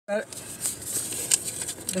But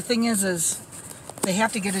the thing is they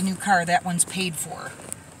have to get a new car. That one's paid for.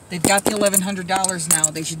 They've got the $1,100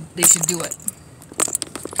 now. They should do it.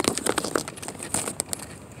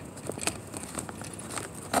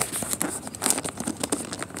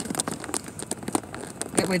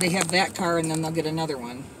 That way they have that car and then they'll get another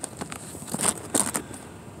one.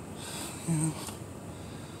 Yeah.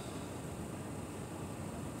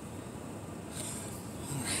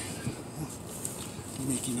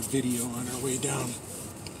 Making a video on our way down.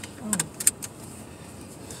 Oh.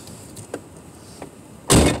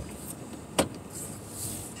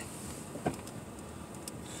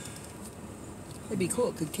 It'd be cool.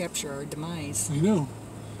 It could capture our demise. I know.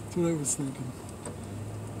 That's what I was thinking.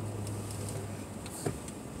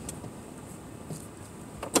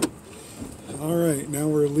 Alright, now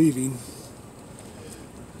we're leaving.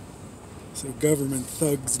 So government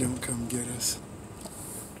thugs don't come get us.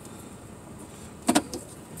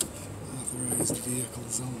 Authorized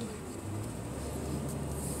vehicles only.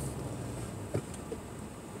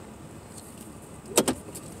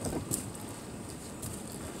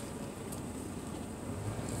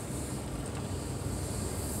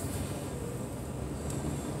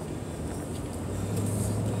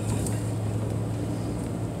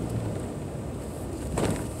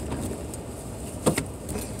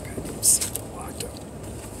 Locked up.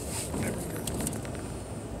 There we go.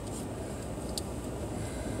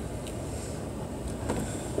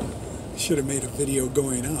 Should have made a video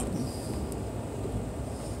going up.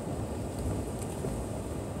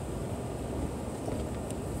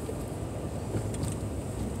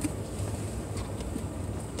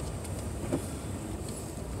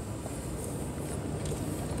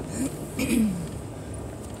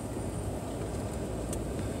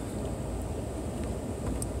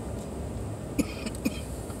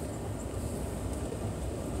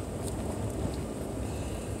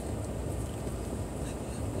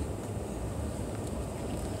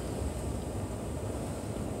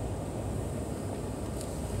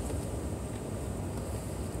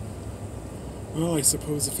 Well, I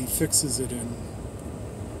suppose if he fixes it in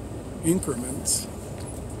increments.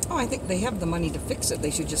 Oh, I think they have the money to fix it. They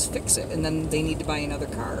should just fix it, and then they need to buy another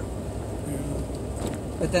car. Yeah.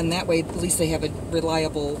 But then that way, at least they have a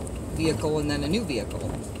reliable vehicle and then a new vehicle.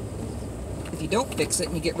 If you don't fix it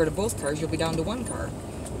and you get rid of both cars, you'll be down to one car.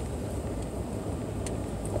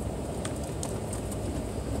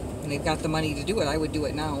 And they've got the money to do it. I would do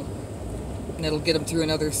it now. And it'll get them through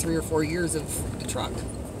another 3 or 4 years of the truck.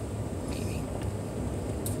 Maybe.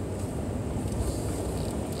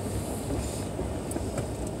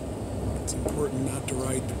 It's important not to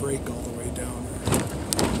ride the brake all the way down.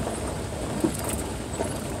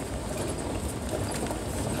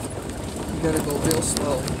 You gotta go real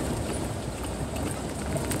slow.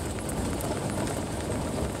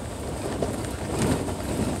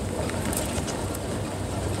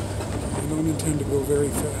 I don't intend to go very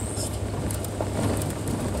fast.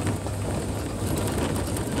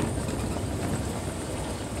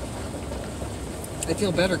 I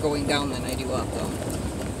feel better going down than I do up, though.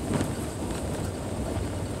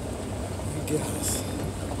 I guess.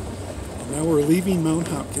 Now we're leaving Mount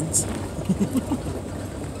Hopkins.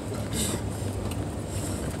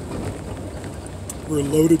 We're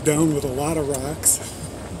loaded down with a lot of rocks.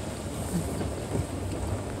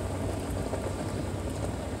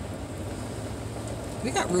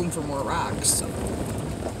 We got room for more rocks, so.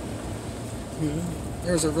 Yeah.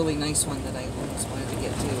 There's a really nice one that I almost wanted to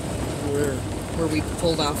get to. Where? Where we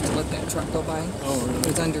pulled off to let that truck go by. Oh, really? It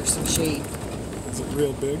was under some shade. Is it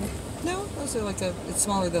real big? No, those are like it's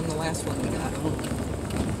smaller than the last one we got. Oh.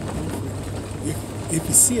 If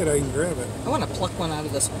you see it, I can grab it. I want to pluck one out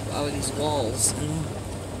of these walls. Yeah.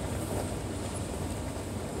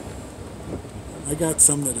 I got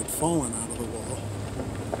some that had fallen out of the wall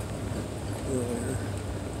earlier.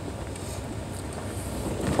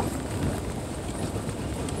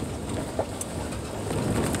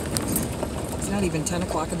 It's not even 10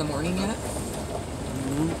 o'clock in the morning yet.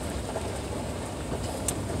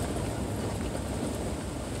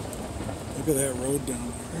 Look at that road down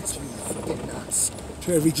there. That's freaking nuts.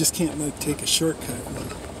 We just can't like take a shortcut.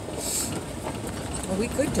 Well, we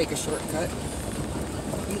could take a shortcut.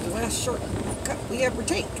 Be the last shortcut we ever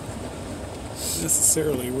take.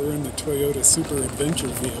 Necessarily, we're in the Toyota Super Adventure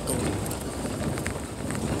vehicle.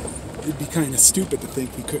 It'd be kind of stupid to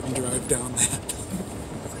think we couldn't drive down that.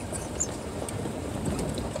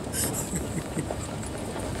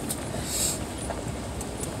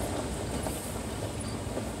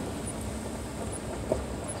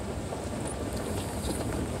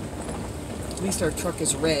 At least our truck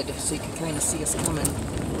is red, so you can kind of see us coming.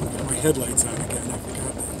 My headlights on again, I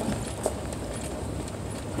forgot that.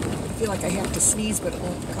 feel like I have to sneeze, but it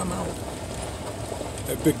won't come out.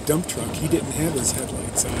 That big dump truck, he didn't have his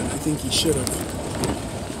headlights on. I think he should have.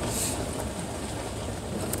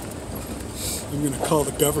 I'm going to call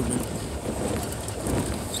the government.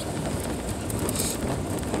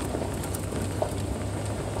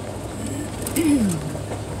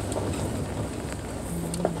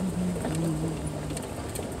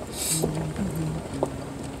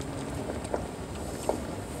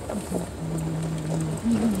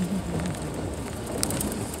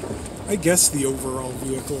 I guess the overall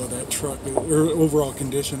vehicle of that truck, or overall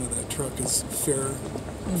condition of that truck, is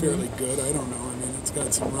fairly good. I don't know. I mean, it's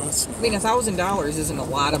got some rust now. I mean, $1,000 isn't a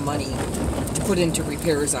lot of money to put into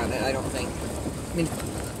repairs on it, I don't think. I mean,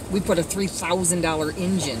 we put a $3,000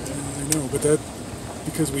 engine, I know, but that,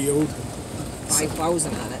 because we owed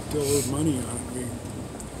 $5,000 on it. still owed money on it.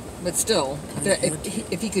 But still,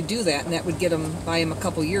 if he could do that and that would get him, buy him a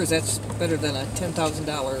couple years, that's better than a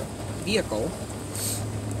 $10,000 vehicle.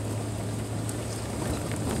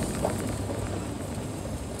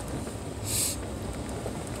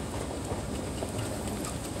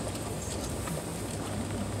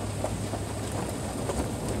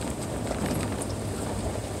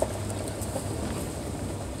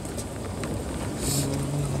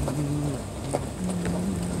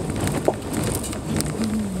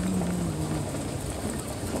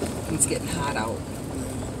 It's getting hot out.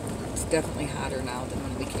 It's definitely hotter now than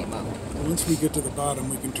when we came up. Once we get to the bottom,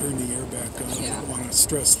 we can turn the air back on. Yeah. I don't want to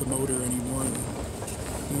stress the motor any more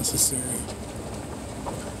than necessary.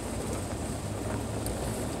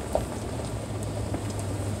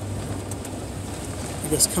 I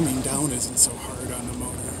guess coming down isn't so hard on the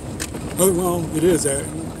motor. Oh, well, it is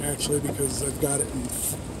actually, because I've got it in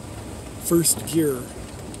first gear,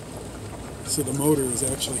 so the motor is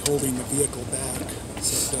actually holding the vehicle back,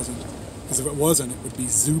 so it doesn't, because if it wasn't, it would be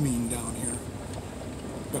zooming down here.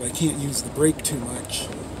 But I can't use the brake too much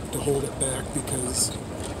to hold it back, because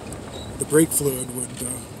the brake fluid would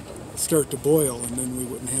start to boil, and then we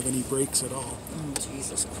wouldn't have any brakes at all. Oh,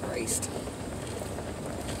 Jesus Christ.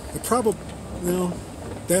 The problem, no,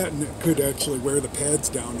 that and it could actually wear the pads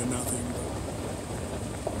down to nothing.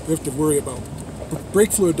 But we have to worry about,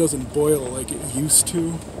 brake fluid doesn't boil like it used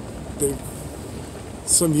to.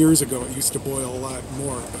 Some years ago it used to boil a lot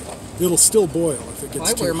more, but it'll still boil if it gets Well,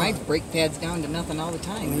 I too wear hot. my brake pads down to nothing all the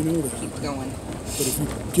time. I know that. Keep going. But if you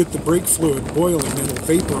get the brake fluid boiling, it'll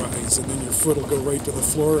vaporize, and then your foot will go right to the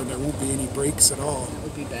floor, and there won't be any brakes at all. That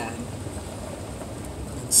would be bad.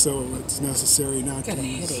 And so it's necessary not I got to a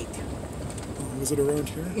use. headache. Oh, was it around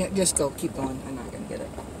here? Yeah, just go. Keep going. I'm not going to get it.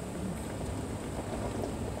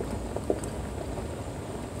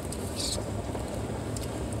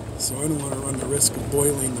 So I don't want to run the risk of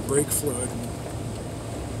boiling the brake fluid and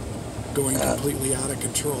going completely out of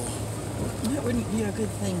control. That wouldn't be a good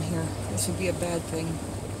thing here. This would be a bad thing.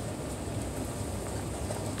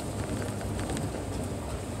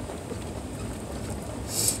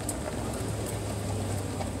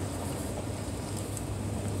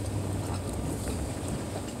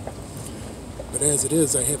 But as it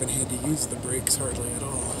is, I haven't had to use the brakes hardly at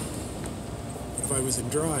all. But if I was in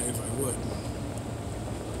drive, I would.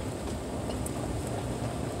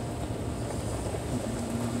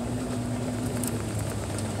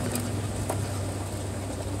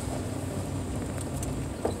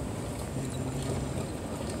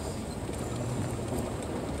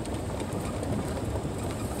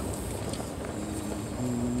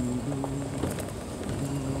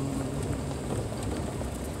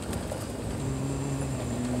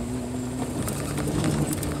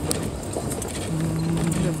 I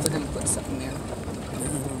wonder if they're going to put something there. I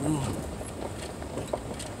don't know.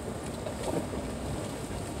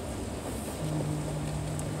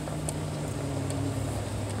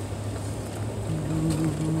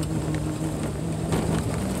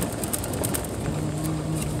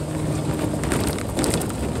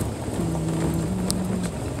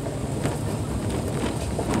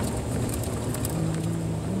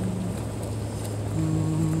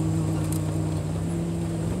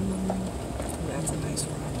 That's a nice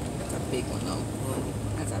one. That's a big one, though.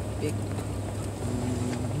 That's a big one.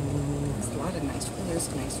 There's a lot of nice ones. There's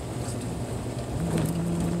nice ones, too.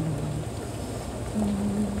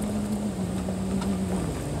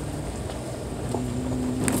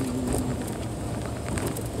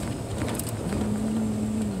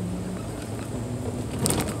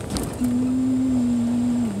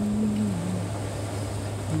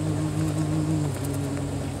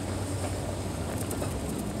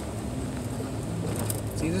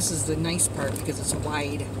 See, this is the nice part because it's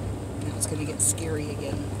wide. Now it's going to get scary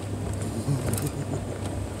again.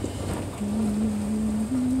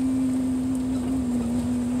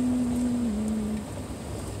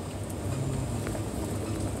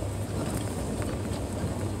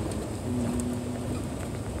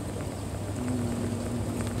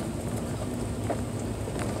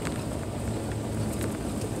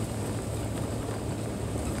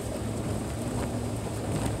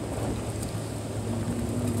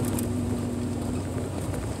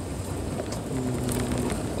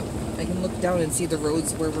 down and see the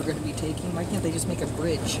roads where we're going to be taking? Why can't they just make a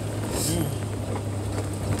bridge? Yeah.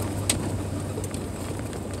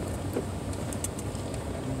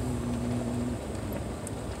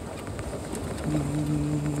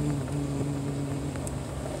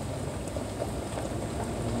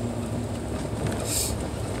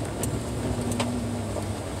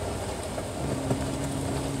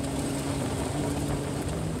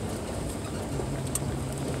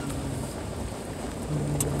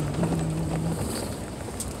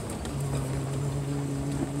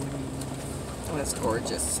 Oh, that's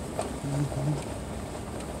gorgeous.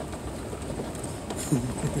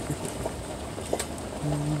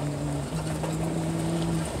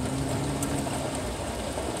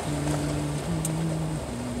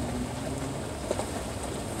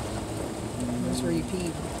 That's where you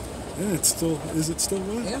peed. Yeah, it's still. Is it still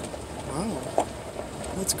wet? Yeah. Wow.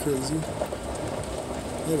 That's crazy.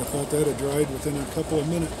 I'd have thought that had dried within a couple of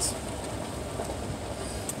minutes.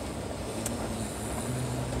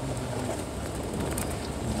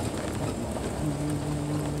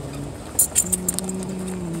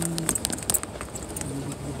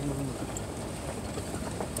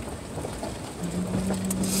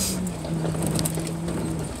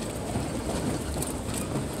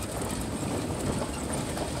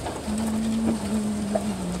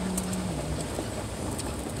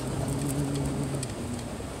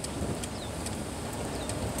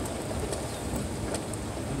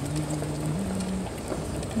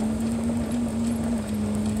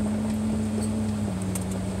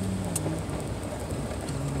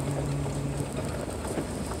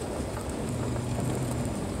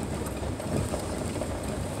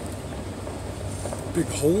 Big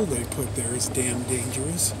hole they put there is damn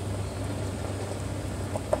dangerous.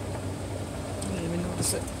 I didn't even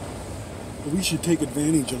notice it. But we should take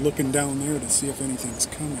advantage of looking down there to see if anything's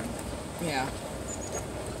coming. Yeah.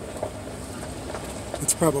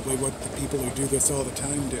 It's probably what the people who do this all the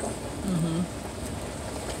time do. Mm-hmm.